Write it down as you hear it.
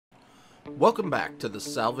Welcome back to the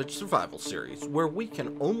Salvage Survival series, where we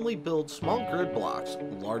can only build small grid blocks,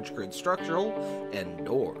 large grid structural, and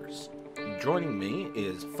doors. Joining me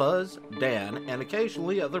is Fuzz, Dan, and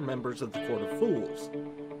occasionally other members of the Court of Fools.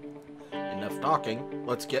 Enough talking,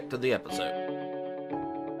 let's get to the episode.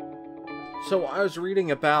 So I was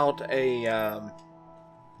reading about a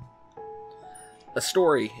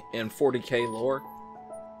story in 40k lore,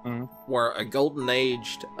 where a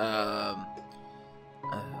golden-aged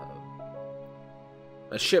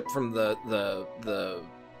a ship from the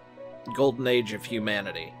golden age of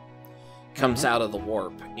humanity comes out of the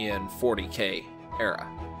warp in 40k era.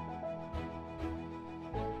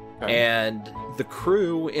 Okay. And the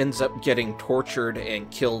crew ends up getting tortured and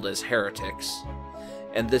killed as heretics.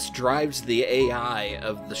 And this drives the AI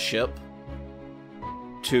of the ship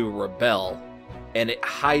to rebel. And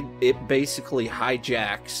it basically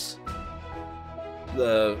hijacks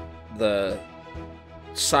the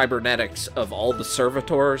cybernetics of all the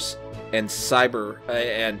servitors and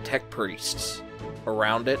and tech priests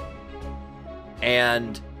around it,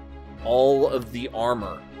 and all of the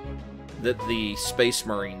armor that the space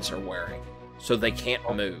marines are wearing, so they can't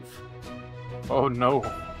move. Oh no.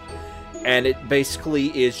 And it basically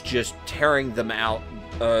is just tearing them out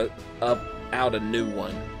a new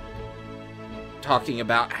one, talking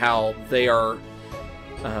about how they are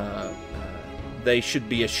they should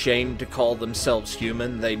be ashamed to call themselves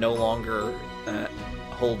human. They no longer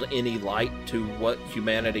hold any light to what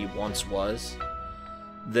humanity once was.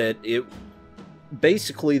 That it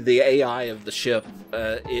basically, the AI of the ship,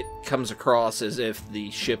 it comes across as if the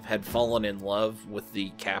ship had fallen in love with the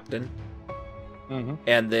captain.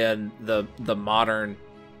 And then the modern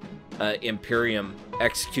Imperium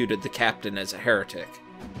executed the captain as a heretic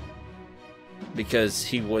because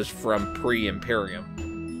he was from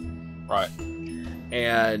pre-Imperium. Right.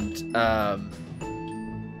 And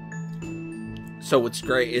so it's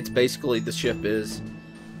great. It's basically, the ship is,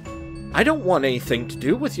 I don't want anything to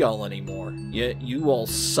do with y'all anymore. You all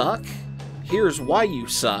suck. Here's why you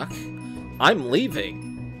suck. I'm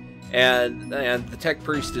leaving. And the tech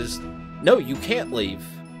priest is, no, you can't leave.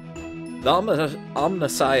 The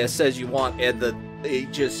Omnissiah says you want, and the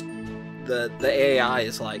AI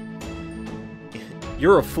is like,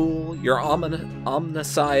 you're a fool. Your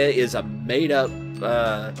Omnissiah is a made-up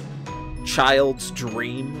child's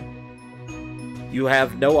dream. You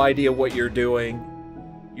have no idea what you're doing.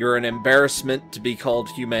 You're an embarrassment to be called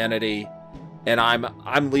humanity, and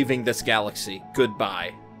I'm leaving this galaxy.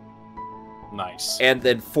 Goodbye. Nice. And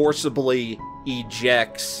then forcibly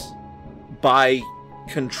ejects, by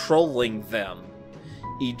controlling them,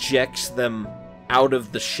 ejects them out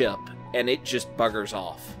of the ship, and it just buggers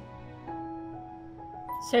off.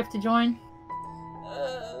 Safe to join?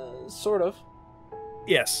 Sort of.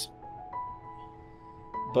 Yes.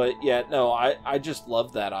 But yeah, no, I just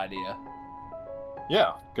love that idea.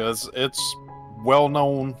 Yeah, because it's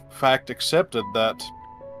well-known, fact accepted, that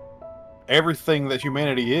everything that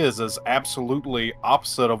humanity is absolutely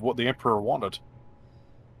opposite of what the Emperor wanted.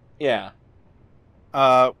 Yeah.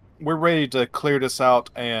 We're ready to clear this out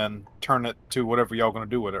and turn it to whatever y'all gonna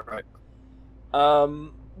do with it, right?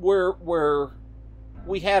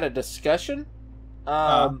 We had a discussion.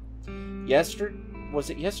 Yesterday, was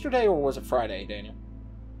it yesterday or was it Friday, Daniel?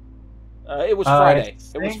 It was Friday.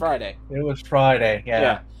 It was Friday. It was Friday.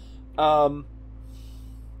 Yeah. Our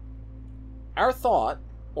thought,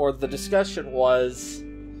 or the discussion, was,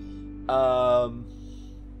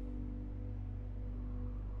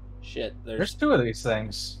 shit. There's two of these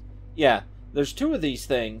things. Yeah, there's two of these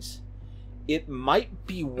things. It might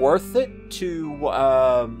be worth it to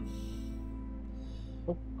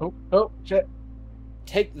shit.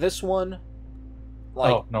 Take this one.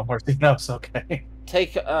 Like, oh, no mercy. No, it's okay.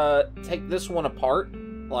 Take this one apart,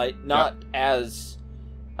 like, not as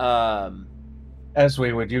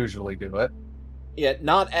we would usually do it. Yeah,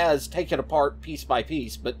 not as take it apart piece by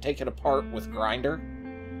piece, but take it apart with Grinder.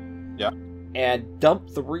 Yeah. And dump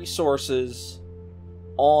the resources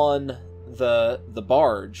on the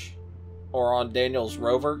barge, or on Daniel's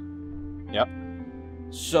rover. Yep.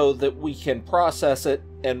 So that we can process it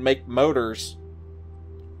and make motors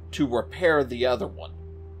to repair the other one.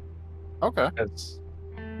 Okay. It's,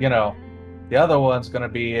 the other one's going to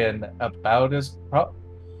be in about as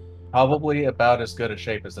probably about as good a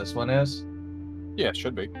shape as this one is. Yeah, it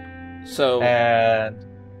should be. So, and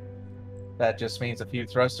that just means a few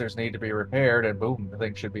thrusters need to be repaired, and boom, the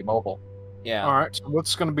thing should be mobile. Yeah. All right. So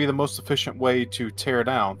what's going to be the most efficient way to tear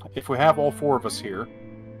down? If we have all four of us here,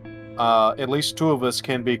 at least two of us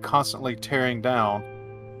can be constantly tearing down.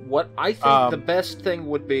 What I think the best thing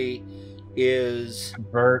would be is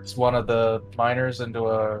converts one of the miners into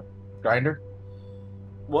a grinder?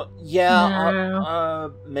 Well, yeah,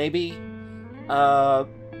 No. maybe.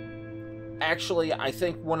 Actually, I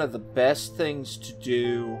think one of the best things to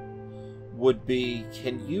do would be,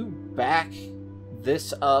 can you back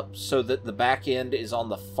this up so that the back end is on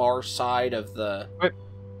the far side of the...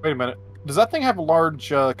 Wait a minute. Does that thing have a large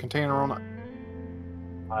container on it?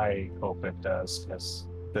 I hope it does, because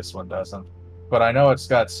this one doesn't. But I know it's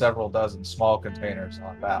got several dozen small containers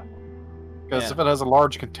on that one. Because if it has a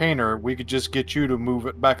large container, we could just get you to move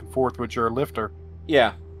it back and forth with your lifter.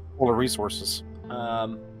 Yeah. Full of resources.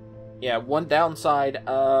 Yeah, one downside,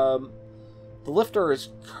 the lifter is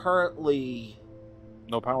currently...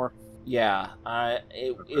 No power. Yeah,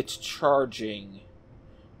 it's charging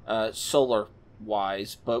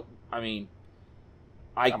solar-wise, but, I mean,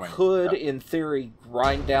 I could, in theory,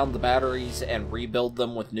 grind down the batteries and rebuild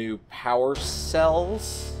them with new power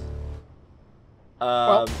cells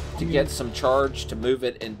to get some charge to move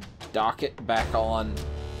it and dock it back on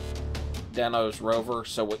Dano's rover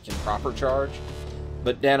so it can proper charge.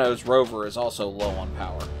 But Dano's rover is also low on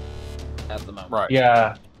power at the moment. Right.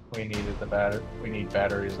 Yeah, we needed the battery. We need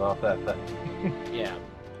batteries off that thing. Yeah.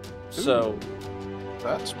 So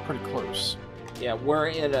that's pretty close. Yeah,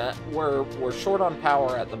 we're short on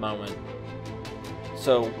power at the moment.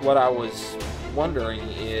 So what I was wondering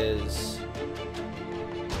is,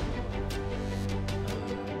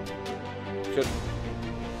 could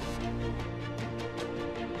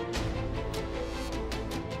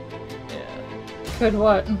Could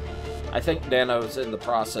what? I think Dano's in the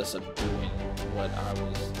process of doing what I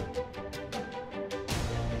was...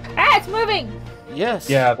 Ah, it's moving! Yes!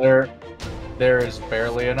 Yeah, there is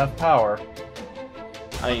barely enough power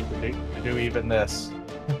I to do even this.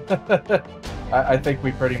 I think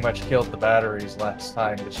we pretty much killed the batteries last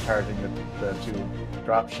time, discharging the two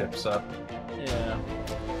drop ships up. Yeah.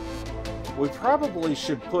 We probably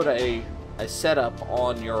should put a setup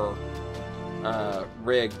on your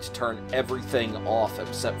rig to turn everything off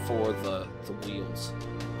except for the wheels.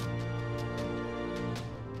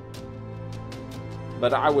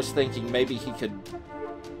 But I was thinking maybe he could,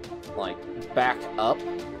 like, back up,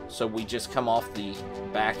 so we just come off the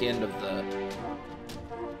back end of the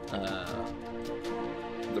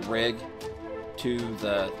rig to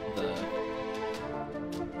the...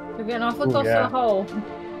 You're getting awfully close to the hole.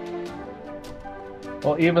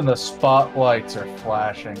 Well, even the spotlights are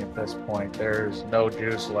flashing at this point. There's no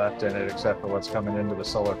juice left in it except for what's coming into the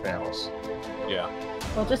solar panels. Yeah.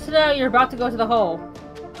 Well, just to know, you're about to go to the hole.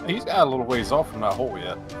 He's got a little ways off from that hole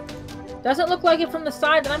yet. Doesn't look like it from the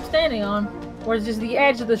side that I'm standing on. Or is just the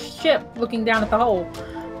edge of the ship looking down at the hole.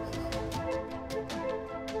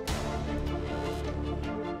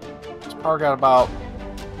 It's probably got about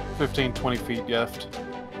 15, 20 feet left.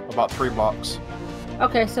 About 3 blocks.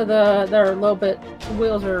 Okay, so they're a little bit... The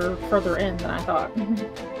wheels are further in than I thought.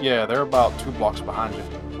 Yeah, they're about 2 blocks behind you.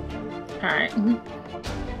 Alright.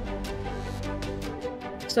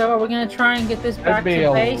 So are we going to try and get this back to be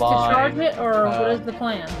a base to line, charge it, or what is the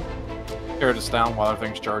plan? Tear this down while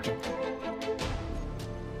everything's charging.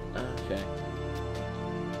 Okay.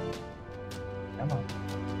 Come on.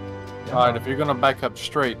 Alright, if you're going to back up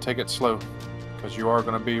straight, take it slow. Because you are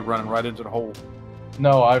going to be running right into the hole.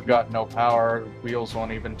 No, I've got no power. Wheels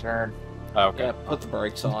won't even turn. Oh, okay. Yeah, put the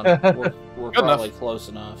brakes on. We're Good probably enough. close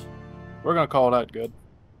enough. We're going to call that good.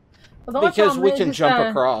 Well, the only Because problem we is can is, jump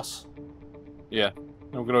across. Yeah.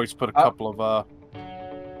 And we can always put a couple of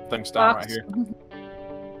things down right box. here.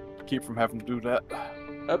 Keep from having to do that.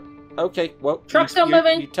 Okay, well, Truck's still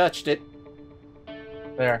moving. You touched it.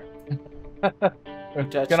 There. We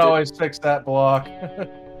touched can it. always fix that block.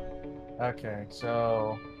 Okay,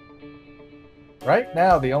 so... Right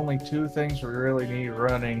now, the only two things we really need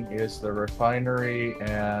running is the refinery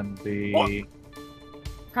and the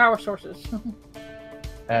Power sources.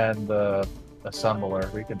 and the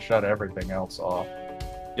assembler. We can shut everything else off.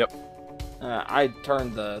 I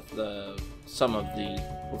turned some of the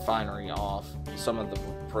refinery off, some of the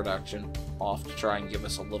production off to try and give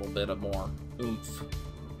us a little bit of more oomph.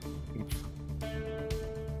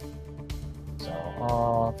 So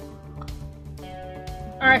off.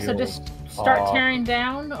 Alright, so just start Aw. tearing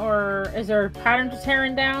down, or is there a pattern to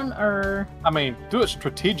tearing down, or... I mean, do it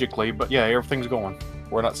strategically, but yeah, everything's going.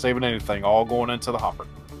 We're not saving anything. All going into the hopper.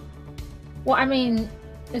 Well, I mean,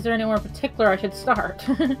 is there anywhere in particular I should start?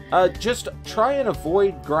 Just try and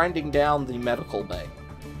avoid grinding down the medical bay.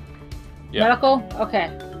 Yeah. Medical?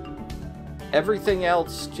 Okay. Everything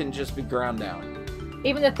else can just be ground down.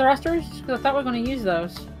 Even the thrusters? Because I thought we were going to use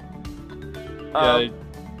those.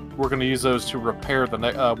 We're going to use those to repair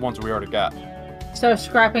the ones we already got. So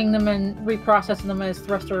scrapping them and reprocessing them as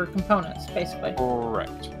thruster components, basically.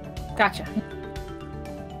 Correct. Gotcha.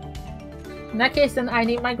 In that case, then I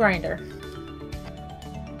need my grinder.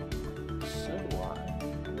 So do I.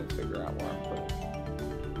 Let me figure out where I put it.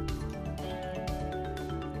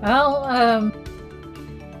 Well,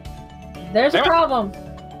 there's a Damn it. problem.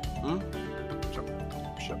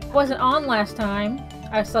 Shit. Wasn't on last time.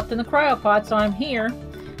 I slept in the cryopod, so I'm here.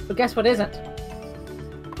 But guess what isn't?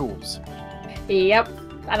 Tools. Yep.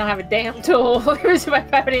 I don't have a damn tool. Where's my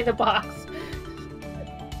party in the box?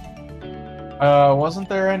 Wasn't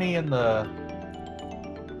there any in the...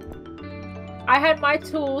 I had my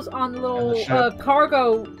tools on the In the little ship.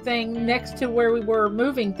 cargo thing next to where we were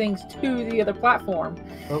moving things to the other platform.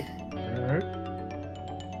 Oh, alright.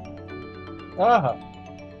 Aha.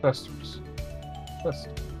 Customers.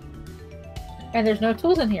 Customers. And there's no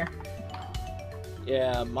tools in here.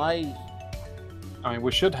 Yeah, I mean,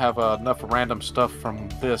 we should have enough random stuff from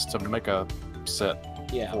this to make a set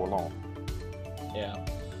yeah, for long. yeah.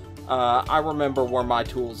 I remember where my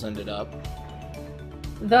tools ended up.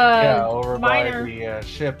 The Yeah, over miner. by the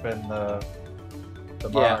ship and the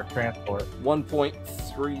monarch transport.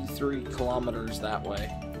 1.33 kilometers that way.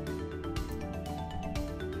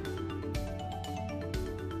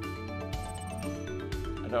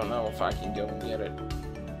 I don't know if I can go and get it.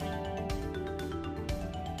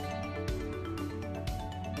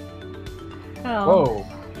 Oh, Whoa.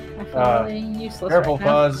 I feel really useless Careful, right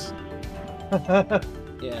now. Fuzz.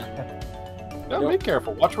 Yeah. No, be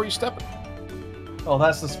careful. Watch where you're stepping. Well,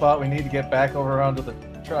 that's the spot we need to get back over onto the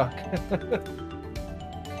truck.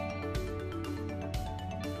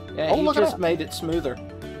 Yeah, Oh, he look at just that. made it smoother.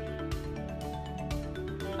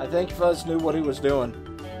 I think Fuzz knew what he was doing.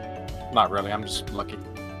 Not really. I'm just lucky.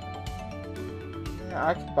 Yeah,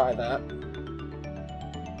 I could buy that.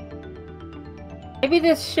 Maybe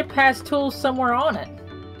this ship has tools somewhere on it,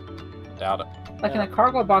 Doubt it. like Yeah. in a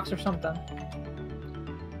cargo box or something.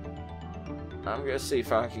 I'm gonna see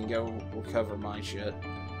if I can go recover my shit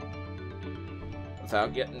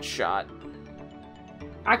without getting shot.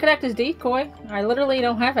 I could act as decoy. I literally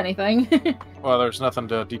don't have anything. Well, there's nothing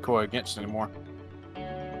to decoy against anymore.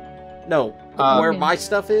 No, where Yeah. my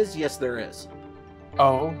stuff is, yes, there is.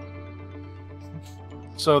 Oh.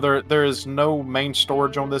 So there is no main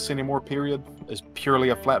storage on this anymore, period? It's purely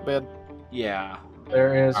a flatbed? Yeah.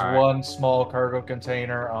 There is All right. one small cargo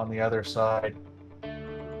container on the other side.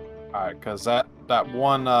 Alright, because that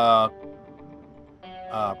one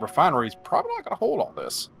refinery is probably not going to hold all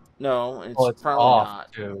this. No, it's, Well, it's probably off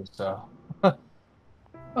not. too, so.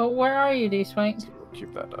 Oh, where are you, D-Swank?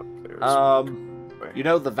 Keep that up. There's You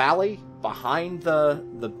know the valley behind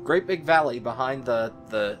the great big valley behind the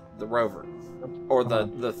rover, or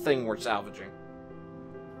the thing we're salvaging.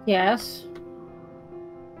 Yes.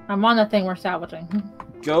 I'm on the thing we're salvaging.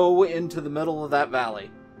 Go into the middle of that valley.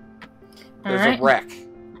 There's Alright. a wreck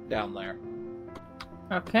down there.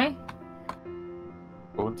 Okay.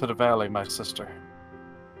 Go into the valley, my sister.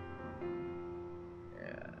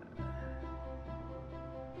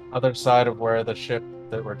 Other side of where the ship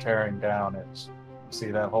that we're tearing down is.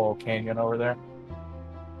 See that whole canyon over there?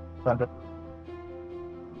 Thunder.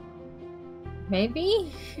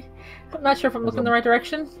 Maybe? I'm not sure if I'm looking in the right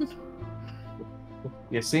direction.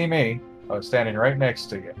 You see me? I was standing right next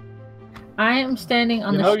to you. I am standing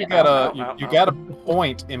on You the know ship. you got Ow, a ow, you ow, got ow. a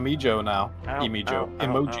point emoji now. Ow, Emoji. ow, ow,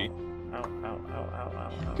 Emoji. ow, ow, ow, ow,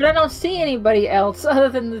 ow, ow. But I don't see anybody else other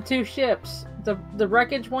than the two ships. The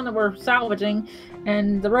wreckage one that we're salvaging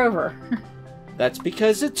and the rover. That's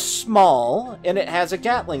because it's small and it has a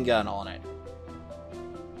Gatling gun on it.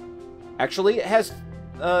 Actually, it has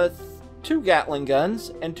 2 Gatling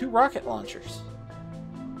guns and 2 rocket launchers.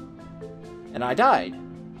 And I died.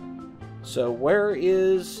 So where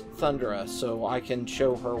is Thundra so I can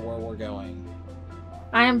show her where we're going?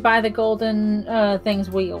 I am by the golden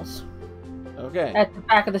thing's wheels Okay. at the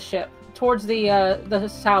back of the ship, towards the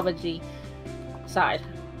salvagey side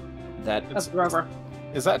That of the rover.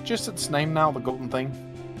 Is that just its name now, the golden thing?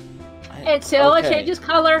 Until it Okay. changes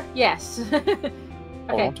color, yes. Okay,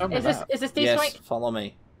 don't tell me is this that. is this Yes, D-Swank? follow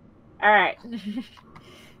me. All right.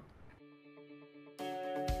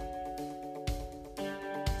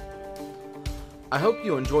 I hope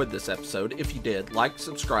you enjoyed this episode. If you did, like,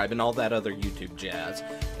 subscribe, and all that other YouTube jazz.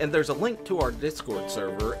 And there's a link to our Discord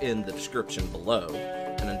server in the description below.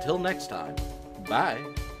 And until next time, bye.